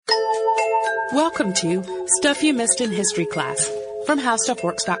Welcome to Stuff You Missed in History Class from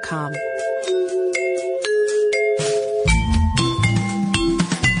HowStuffWorks.com.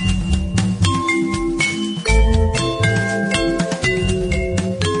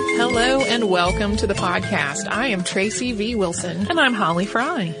 Hello and welcome to the podcast. I am Tracy V. Wilson. And I'm Holly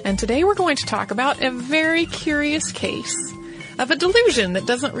Fry. And today we're going to talk about a very curious case of a delusion that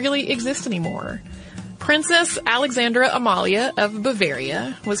doesn't really exist anymore. Princess Alexandra Amalia of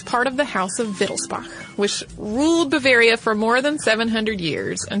Bavaria was part of the House of Wittelsbach, which ruled Bavaria for more than 700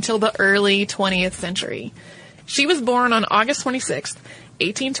 years until the early 20th century. She was born on August 26,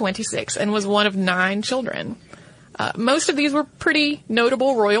 1826, and was one of 9 children. Most of these were pretty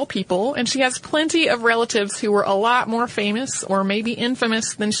notable royal people, and she has plenty of relatives who were a lot more famous or maybe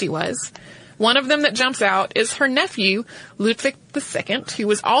infamous than she was. One of them that jumps out is her nephew, Ludwig II, who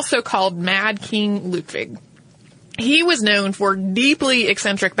was also called Mad King Ludwig. He was known for deeply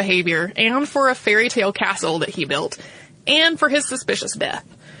eccentric behavior and for a fairy tale castle that he built and for his suspicious death.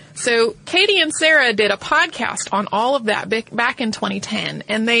 So Katie and Sarah did a podcast on all of that back in 2010,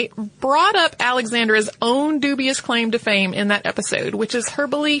 and they brought up Alexandra's own dubious claim to fame in that episode, which is her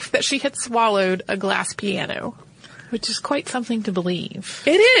belief that she had swallowed a glass piano. Which is quite something to believe.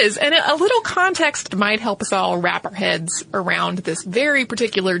 It is, and a little context might help us all wrap our heads around this very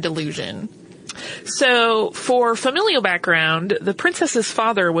particular delusion. So, for familial background, the princess's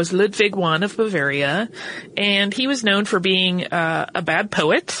father was Ludwig I of Bavaria, and he was known for being a bad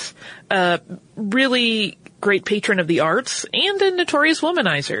poet, really great patron of the arts, and a notorious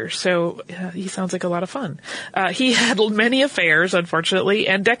womanizer. So he sounds like a lot of fun. He had many affairs, unfortunately,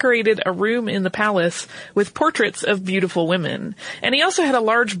 and decorated a room in the palace with portraits of beautiful women. And he also had a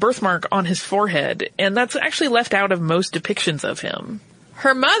large birthmark on his forehead, and that's actually left out of most depictions of him.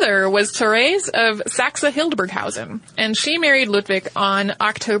 Her mother was Therese of Saxe-Hildburghausen, and she married Ludwig on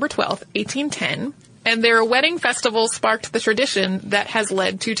October 12, 1810, and their wedding festival sparked the tradition that has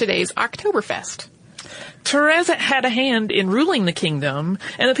led to today's Oktoberfest. Therese had a hand in ruling the kingdom,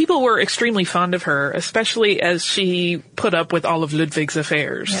 and the people were extremely fond of her, especially as she put up with all of Ludwig's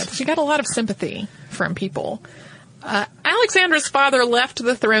affairs. Yeah, she got a lot of sympathy from people. Alexandra's father left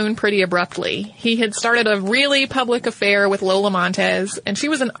the throne pretty abruptly. He had started a really public affair with Lola Montez, and she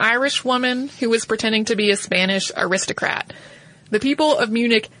was an Irish woman who was pretending to be a Spanish aristocrat. The people of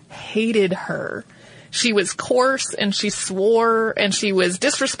Munich hated her. She was coarse, and she swore, and she was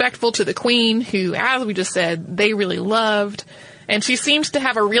disrespectful to the queen, who, as we just said, they really loved. And she seemed to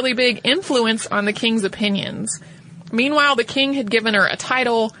have a really big influence on the king's opinions. Meanwhile, the king had given her a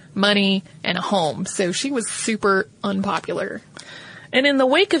title, money, and a home, so she was super unpopular. And in the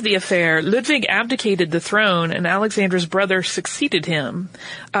wake of the affair, Ludwig abdicated the throne, and Alexandra's brother succeeded him.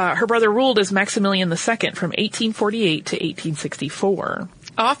 Her brother ruled as Maximilian II from 1848 to 1864.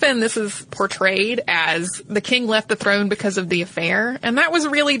 Often this is portrayed as the king left the throne because of the affair, and that was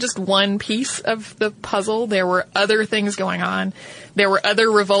really just one piece of the puzzle. There were other things going on. There were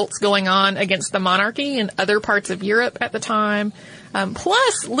other revolts going on against the monarchy in other parts of Europe at the time.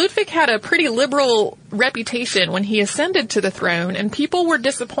 Plus, Ludwig had a pretty liberal reputation when he ascended to the throne, and people were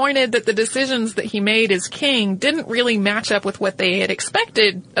disappointed that the decisions that he made as king didn't really match up with what they had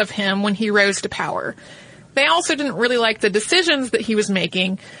expected of him when he rose to power. They also didn't really like the decisions that he was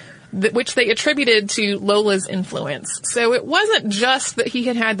making, which they attributed to Lola's influence. So it wasn't just that he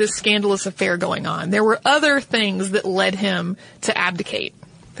had this scandalous affair going on. There were other things that led him to abdicate.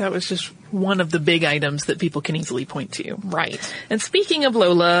 That was just one of the big items that people can easily point to. Right. And speaking of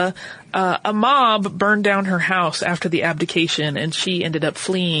Lola, a mob burned down her house after the abdication, and she ended up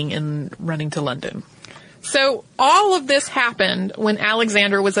fleeing and running to London. So all of this happened when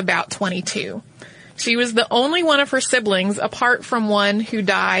Alexandra was about 22. She was the only one of her siblings, apart from one who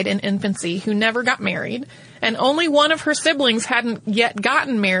died in infancy, who never got married, and only one of her siblings hadn't yet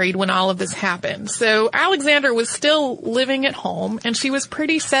gotten married when all of this happened. So Alexandra was still living at home, and she was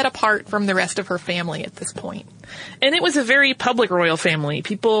pretty set apart from the rest of her family at this point. And it was a very public royal family.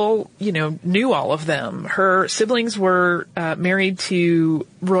 People, knew all of them. Her siblings were married to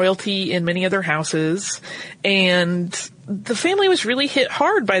royalty in many other houses, and the family was really hit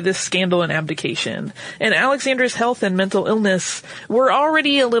hard by this scandal and abdication. And Alexandra's health and mental illness were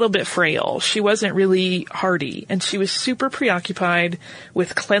already a little bit frail. She wasn't really hardy, and she was super preoccupied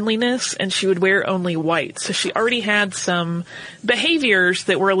with cleanliness, and she would wear only white. So she already had some behaviors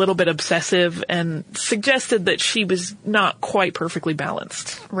that were a little bit obsessive and suggested that she was not quite perfectly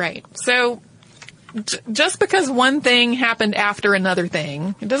balanced. Right. So just because one thing happened after another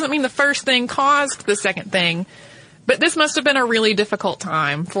thing, it doesn't mean the first thing caused the second thing. But this must have been a really difficult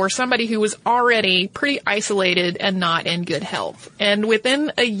time for somebody who was already pretty isolated and not in good health. And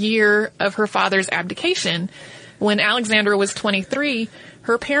within a year of her father's abdication, when Alexandra was 23,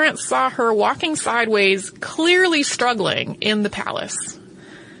 her parents saw her walking sideways, clearly struggling in the palace.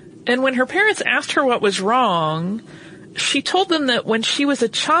 And when her parents asked her what was wrong, she told them that when she was a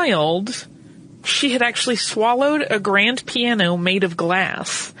child, she had actually swallowed a grand piano made of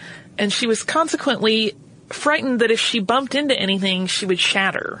glass, and she was consequently frightened that if she bumped into anything, she would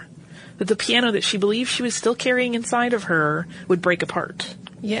shatter. That the piano that she believed she was still carrying inside of her would break apart.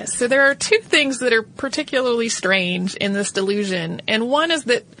 Yes, so there are two things that are particularly strange in this delusion, and one is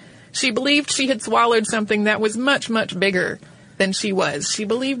that she believed she had swallowed something that was much, much bigger than she was. She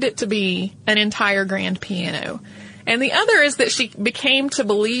believed it to be an entire grand piano. And the other is that she became to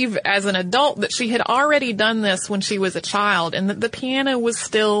believe as an adult that she had already done this when she was a child, and that the piano was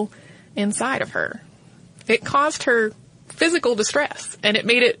still inside of her. It caused her physical distress, and it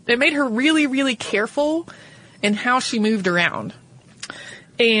made her really, really careful in how she moved around.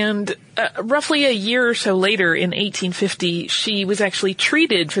 And roughly a year or so later, in 1850, she was actually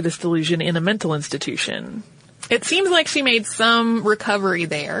treated for this delusion in a mental institution. It seems like she made some recovery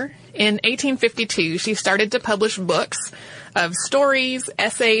there. In 1852, she started to publish books of stories,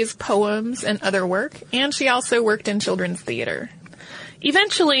 essays, poems, and other work, and she also worked in children's theater.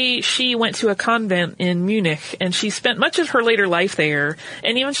 Eventually, she went to a convent in Munich, and she spent much of her later life there,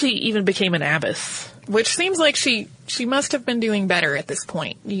 and eventually even became an abbess. Which seems like she must have been doing better at this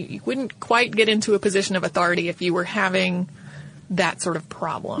point. You wouldn't quite get into a position of authority if you were having that sort of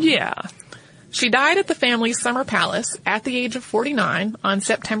problem. Yeah. She died at the family's summer palace at the age of 49 on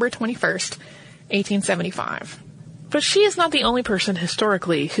September 21st, 1875. But she is not the only person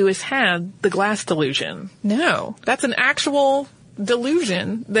historically who has had the glass delusion. No, that's an actual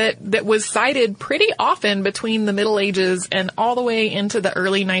delusion that was cited pretty often between the Middle Ages and all the way into the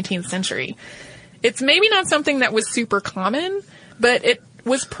early 19th century. It's maybe not something that was super common, but it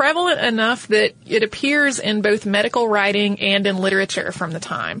was prevalent enough that it appears in both medical writing and in literature from the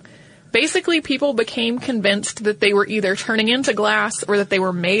time. Basically, people became convinced that they were either turning into glass, or that they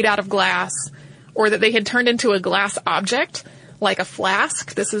were made out of glass, or that they had turned into a glass object, like a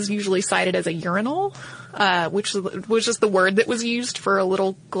flask. This is usually cited as a urinal, which was just the word that was used for a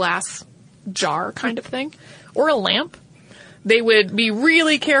little glass jar kind of thing, or a lamp. They would be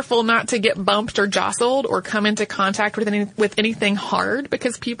really careful not to get bumped or jostled or come into contact with anything hard,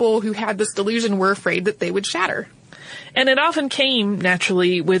 because people who had this delusion were afraid that they would shatter. And it often came,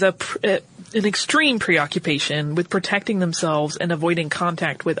 naturally, with an extreme preoccupation with protecting themselves and avoiding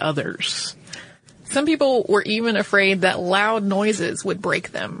contact with others. Some people were even afraid that loud noises would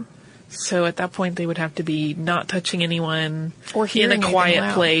break them. So at that point, they would have to be not touching anyone or in a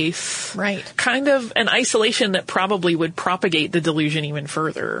quiet place. Right. Kind of an isolation that probably would propagate the delusion even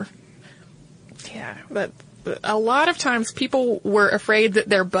further. Yeah, but a lot of times people were afraid that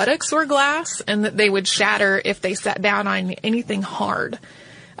their buttocks were glass and that they would shatter if they sat down on anything hard.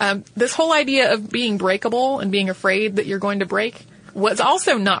 This whole idea of being breakable and being afraid that you're going to break was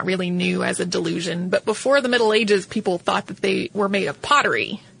also not really new as a delusion, but before the Middle Ages, people thought that they were made of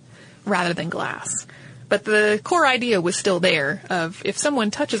pottery rather than glass. But the core idea was still there of, if someone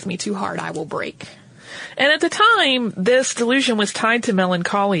touches me too hard, I will break. And at the time, this delusion was tied to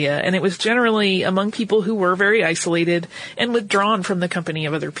melancholia, and it was generally among people who were very isolated and withdrawn from the company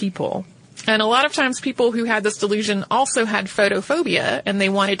of other people. And a lot of times people who had this delusion also had photophobia, and they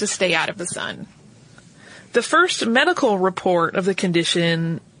wanted to stay out of the sun. The first medical report of the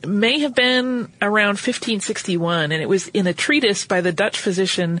condition may have been around 1561, and it was in a treatise by the Dutch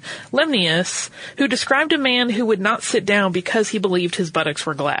physician Lemnius, who described a man who would not sit down because he believed his buttocks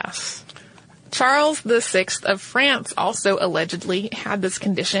were glass. Charles VI of France also allegedly had this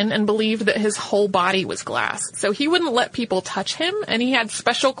condition and believed that his whole body was glass. So he wouldn't let people touch him, and he had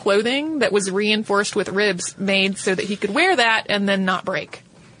special clothing that was reinforced with ribs made so that he could wear that and then not break.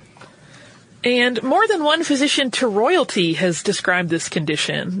 And more than one physician to royalty has described this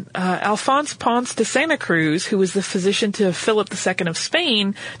condition. Alphonse Ponce de Santa Cruz, who was the physician to Philip II of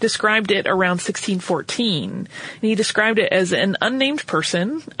Spain, described it around 1614. And he described it as an unnamed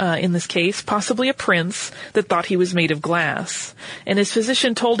person, in this case, possibly a prince, that thought he was made of glass. And his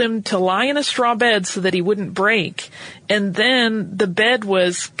physician told him to lie in a straw bed so that he wouldn't break. And then the bed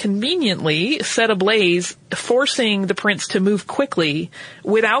was conveniently set ablaze, forcing the prince to move quickly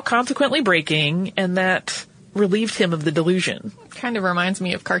without consequently breaking, and that relieved him of the delusion. Kind of reminds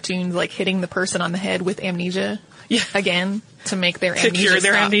me of cartoons like hitting the person on the head with amnesia again to make their amnesia to cure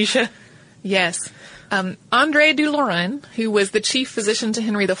their stop. amnesia. Yes. André de Lorraine, who was the chief physician to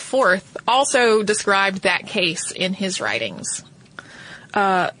Henry IV, also described that case in his writings.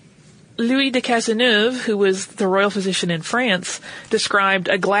 Louis de Cazeneuve, who was the royal physician in France, described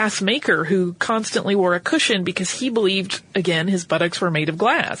a glass maker who constantly wore a cushion because he believed, again, his buttocks were made of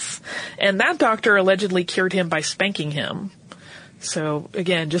glass. And that doctor allegedly cured him by spanking him. So,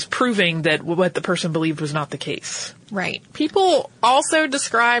 again, just proving that what the person believed was not the case. Right. People also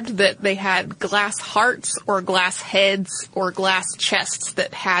described that they had glass hearts or glass heads or glass chests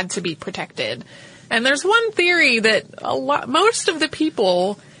that had to be protected. And there's one theory that most of the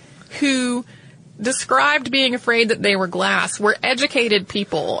people who described being afraid that they were glass were educated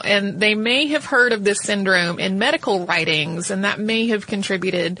people, and they may have heard of this syndrome in medical writings, and that may have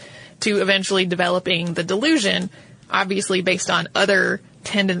contributed to eventually developing the delusion, obviously based on other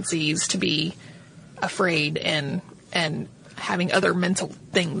tendencies to be afraid and having other mental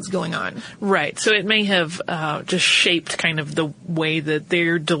things going on. Right. So it may have just shaped kind of the way that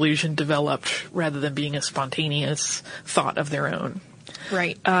their delusion developed rather than being a spontaneous thought of their own.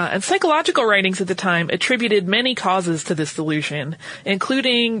 Right. And psychological writings at the time attributed many causes to this delusion,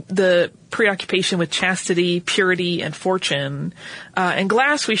 including the preoccupation with chastity, purity, and fortune. And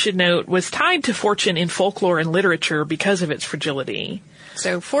glass, we should note, was tied to fortune in folklore and literature because of its fragility.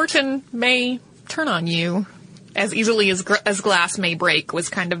 So fortune may turn on you as easily as glass may break was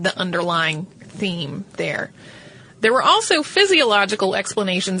kind of the underlying theme there. There were also physiological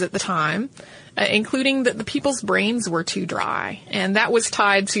explanations at the time, including that the people's brains were too dry, and that was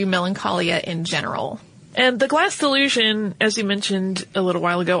tied to melancholia in general. And the glass delusion, as you mentioned a little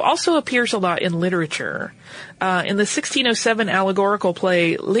while ago, also appears a lot in literature. In the 1607 allegorical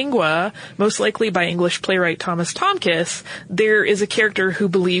play Lingua, most likely by English playwright Thomas Tomkis, there is a character who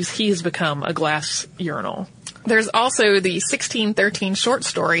believes he has become a glass urinal. There's also the 1613 short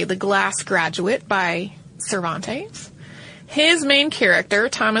story, The Glass Graduate, by Cervantes. His main character,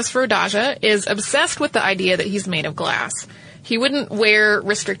 Thomas Rodaja, is obsessed with the idea that he's made of glass. He wouldn't wear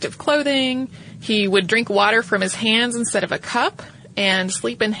restrictive clothing, he would drink water from his hands instead of a cup, and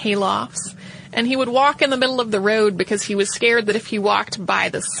sleep in haylofts, and he would walk in the middle of the road because he was scared that if he walked by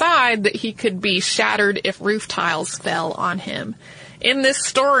the side that he could be shattered if roof tiles fell on him. In this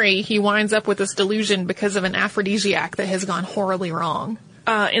story, he winds up with this delusion because of an aphrodisiac that has gone horribly wrong.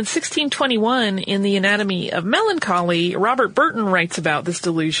 In 1621, in The Anatomy of Melancholy, Robert Burton writes about this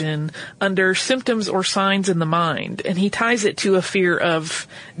delusion under symptoms or signs in the mind, and he ties it to a fear of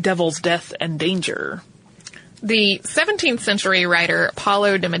devil's death and danger. The 17th century writer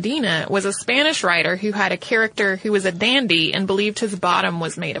Paulo de Medina was a Spanish writer who had a character who was a dandy and believed his bottom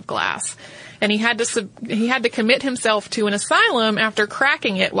was made of glass. And he had to commit himself to an asylum after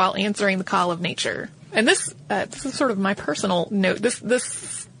cracking it while answering the call of nature. And this is sort of my personal note.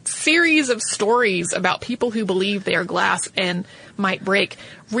 This series of stories about people who believe they are glass and might break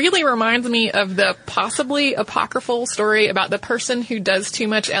really reminds me of the possibly apocryphal story about the person who does too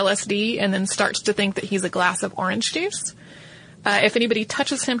much LSD and then starts to think that he's a glass of orange juice. If anybody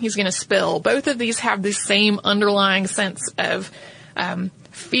touches him, he's going to spill. Both of these have the same underlying sense of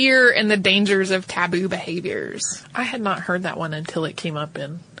fear and the dangers of taboo behaviors. I had not heard that one until it came up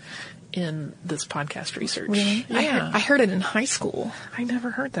in this podcast research. Really? Yeah. I heard it in high school. I never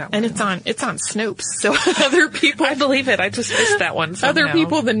heard that one. And it's on Snopes, so other people... I believe it. I just missed that one somehow. Other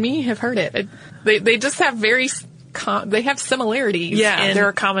people than me have heard it. They just have they have similarities. Yeah, there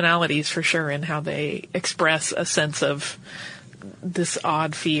are commonalities for sure in how they express a sense of this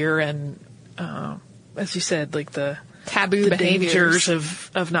odd fear and, as you said, like the taboo behaviors dangers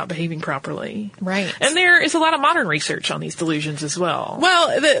of not behaving properly. Right. And there is a lot of modern research on these delusions as well.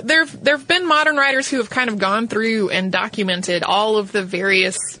 Well, there've been modern writers who have kind of gone through and documented all of the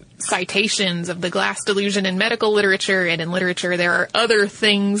various citations of the glass delusion in medical literature and in literature. There are other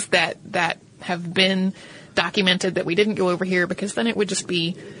things that have been documented that we didn't go over here because then it would just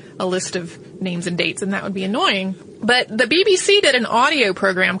be a list of names and dates and that would be annoying. But the BBC did an audio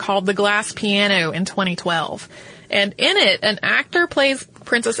program called The Glass Piano in 2012. And in it, an actor plays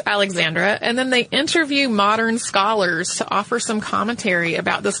Princess Alexandra, and then they interview modern scholars to offer some commentary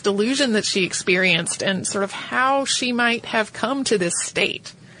about this delusion that she experienced and sort of how she might have come to this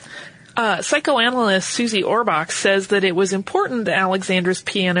state. Psychoanalyst Susie Orbach says that it was important that Alexandra's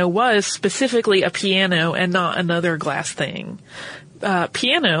piano was specifically a piano and not another glass thing.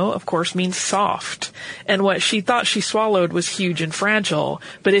 Piano, of course, means soft, and what she thought she swallowed was huge and fragile,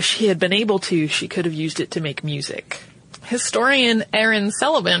 but if she had been able to, she could have used it to make music. Historian Erin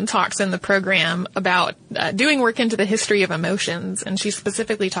Sullivan talks in the program about doing work into the history of emotions, and she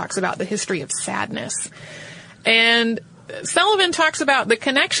specifically talks about the history of sadness. And Sullivan talks about the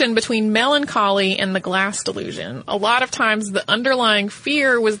connection between melancholy and the glass delusion. A lot of times the underlying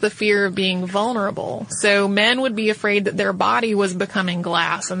fear was the fear of being vulnerable. So men would be afraid that their body was becoming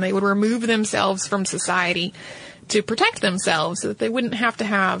glass, and they would remove themselves from society to protect themselves so that they wouldn't have to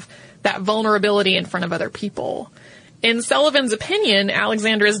have that vulnerability in front of other people. In Sullivan's opinion,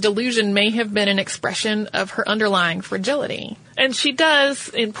 Alexandra's delusion may have been an expression of her underlying fragility. And she does,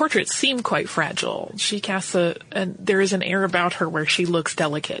 in portraits, seem quite fragile. She casts there is an air about her where she looks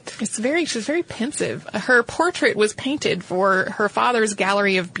delicate. She's very pensive. Her portrait was painted for her father's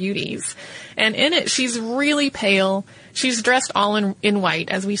Gallery of Beauties. And in it, she's really pale. She's dressed all in white.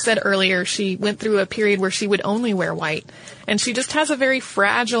 As we said earlier, she went through a period where she would only wear white. And she just has a very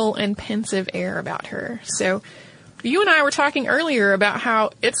fragile and pensive air about her. So, you and I were talking earlier about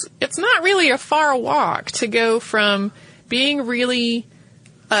how it's not really a far walk to go from being really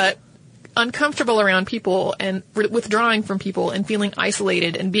uncomfortable around people and withdrawing from people and feeling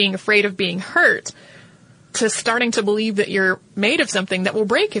isolated and being afraid of being hurt to starting to believe that you're made of something that will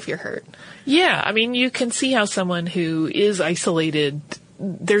break if you're hurt. Yeah, I mean, you can see how someone who is isolated,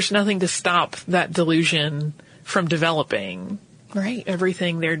 there's nothing to stop that delusion from developing. Right.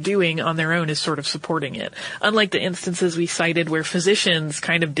 Everything they're doing on their own is sort of supporting it. Unlike the instances we cited where physicians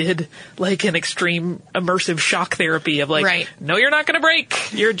kind of did like an extreme immersive shock therapy of like, right. No, you're not going to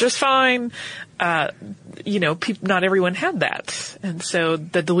break. You're just fine. Not everyone had that. And so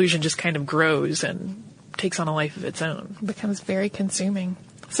the delusion just kind of grows and takes on a life of its own. It becomes very consuming.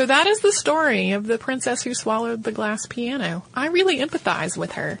 So that is the story of the princess who swallowed the glass piano. I really empathize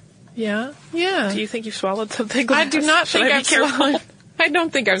with her. Yeah? Yeah. Do you think you swallowed something glass? I do not think I've swallowed. I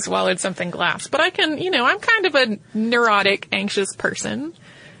don't think I've swallowed something glass, but I can, I'm kind of a neurotic, anxious person.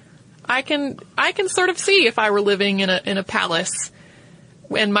 I can sort of see if I were living in a palace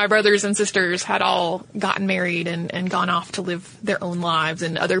when my brothers and sisters had all gotten married and gone off to live their own lives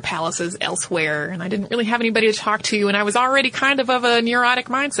in other palaces elsewhere, and I didn't really have anybody to talk to, and I was already kind of a neurotic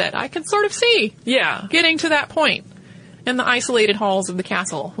mindset. I can sort of see getting to that point in the isolated halls of the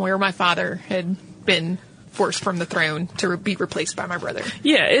castle where my father had been forced from the throne to be replaced by my brother.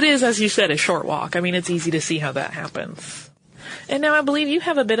 Yeah, it is, as you said, a short walk. I mean, it's easy to see how that happens. And now I believe you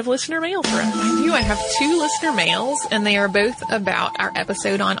have a bit of listener mail for us. I do. I have 2 listener mails, and they are both about our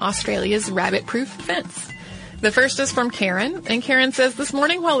episode on Australia's rabbit-proof fence. The first is from Karen, and Karen says, this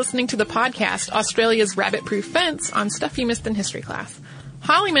morning while listening to the podcast, Australia's rabbit-proof fence on Stuff You Missed in History Class,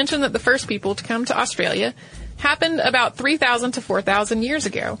 Holly mentioned that the first people to come to Australia happened about 3,000 to 4,000 years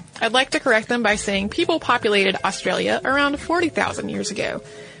ago. I'd like to correct them by saying people populated Australia around 40,000 years ago.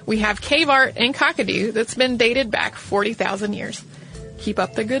 We have cave art in Kakadu that's been dated back 40,000 years. Keep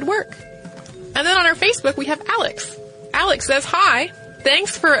up the good work. And then on our Facebook, we have Alex. Alex says, hi,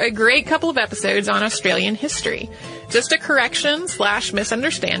 thanks for a great couple of episodes on Australian history. Just a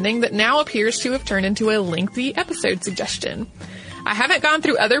correction/misunderstanding that now appears to have turned into a lengthy episode suggestion. I haven't gone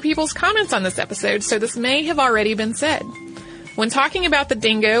through other people's comments on this episode, so this may have already been said. When talking about the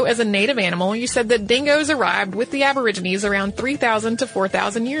dingo as a native animal, you said that dingoes arrived with the Aborigines around 3,000 to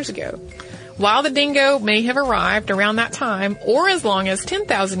 4,000 years ago. While the dingo may have arrived around that time, or as long as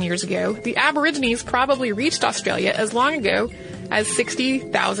 10,000 years ago, the Aborigines probably reached Australia as long ago as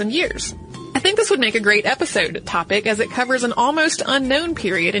 60,000 years. I think this would make a great episode topic as it covers an almost unknown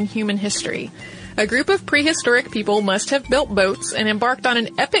period in human history. A group of prehistoric people must have built boats and embarked on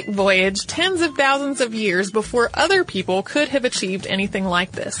an epic voyage tens of thousands of years before other people could have achieved anything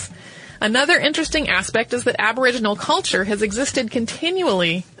like this. Another interesting aspect is that Aboriginal culture has existed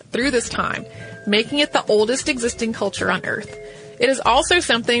continually through this time, making it the oldest existing culture on Earth. It is also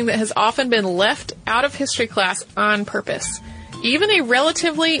something that has often been left out of history class on purpose. Even a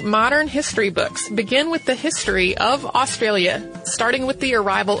relatively modern history books begin with the history of Australia, starting with the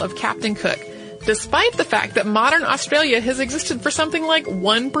arrival of Captain Cook, despite the fact that modern Australia has existed for something like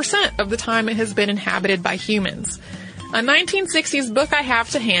 1% of the time it has been inhabited by humans. A 1960s book I have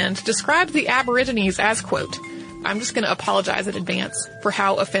to hand describes the Aborigines as, quote, I'm just going to apologize in advance for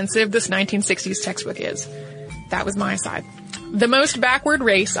how offensive this 1960s textbook is. That was my side. The most backward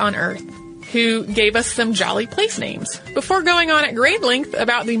race on Earth, who gave us some jolly place names, before going on at great length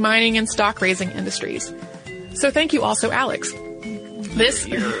about the mining and stock raising industries. So thank you also, Alex.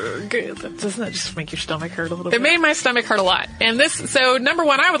 Doesn't that just make your stomach hurt a little bit? It made my stomach hurt a lot. And so number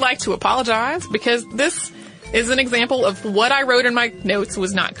one, I would like to apologize because this is an example of what I wrote in my notes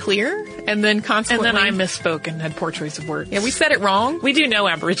was not clear. And then consequently. And then I misspoke and had poor choice of words. Yeah, we said it wrong. We do know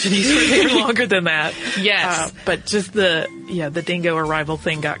Aborigines were there longer than that. Yes. But just the the dingo arrival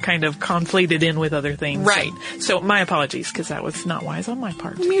thing got kind of conflated in with other things. Right. So my apologies, because that was not wise on my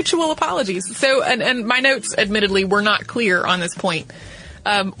part. Mutual apologies. So, and my notes admittedly were not clear on this point.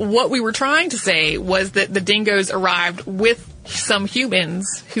 What we were trying to say was that the dingoes arrived with some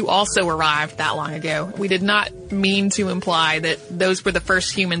humans who also arrived that long ago. We did not mean to imply that those were the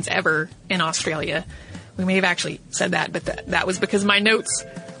first humans ever in Australia. We may have actually said that, but that was because my notes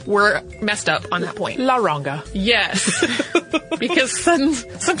were messed up on that point. La Ronga. Yes. Because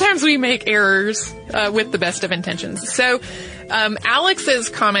sometimes we make errors with the best of intentions. So Alex's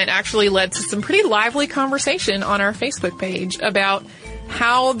comment actually led to some pretty lively conversation on our Facebook page about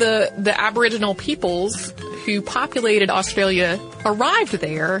how the Aboriginal peoples who populated Australia arrived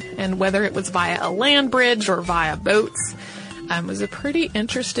there, and whether it was via a land bridge or via boats. It was a pretty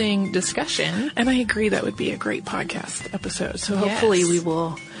interesting discussion. And I agree that would be a great podcast episode. So hopefully we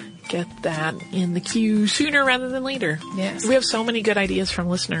will get that in the queue sooner rather than later. Yes. We have so many good ideas from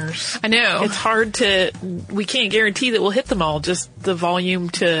listeners. I know. It's hard we can't guarantee that we'll hit them all. Just the volume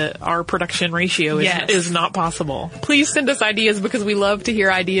to our production ratio is not possible. Please send us ideas, because we love to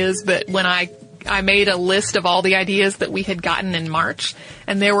hear ideas. But when I made a list of all the ideas that we had gotten in March,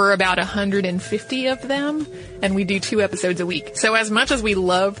 and there were about 150 of them, and we do 2 episodes a week. So as much as we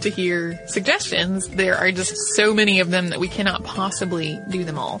love to hear suggestions, there are just so many of them that we cannot possibly do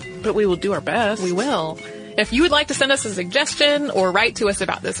them all. But we will do our best. We will. If you would like to send us a suggestion or write to us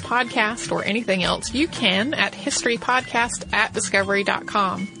about this podcast or anything else, you can at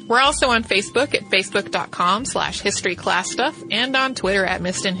historypodcast@discovery.com. We're also on Facebook at facebook.com/historyclassstuff and on Twitter at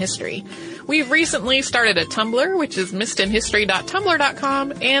missedinhistory. We've recently started a Tumblr, which is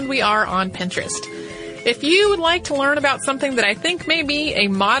missedinhistory.tumblr.com, and we are on Pinterest. If you would like to learn about something that I think may be a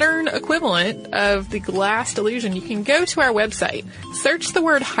modern equivalent of the glass delusion, you can go to our website, search the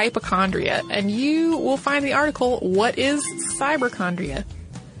word hypochondria, and you will find the article, What is Cyberchondria?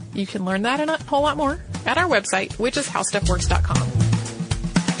 You can learn that and a whole lot more at our website, which is howstuffworks.com.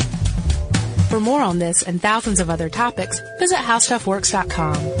 For more on this and thousands of other topics, visit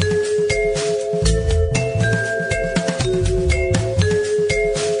howstuffworks.com.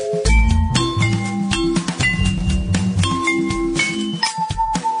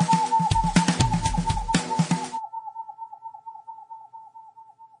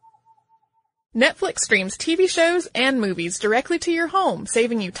 Netflix streams TV shows and movies directly to your home,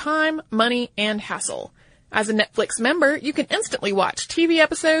 saving you time, money, and hassle. As a Netflix member, you can instantly watch TV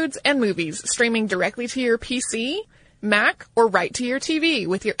episodes and movies streaming directly to your PC, Mac, or right to your TV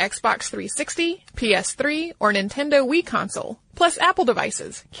with your Xbox 360, PS3, or Nintendo Wii console, plus Apple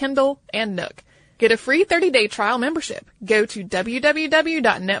devices, Kindle, and Nook. Get a free 30-day trial membership. Go to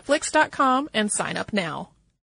www.netflix.com and sign up now.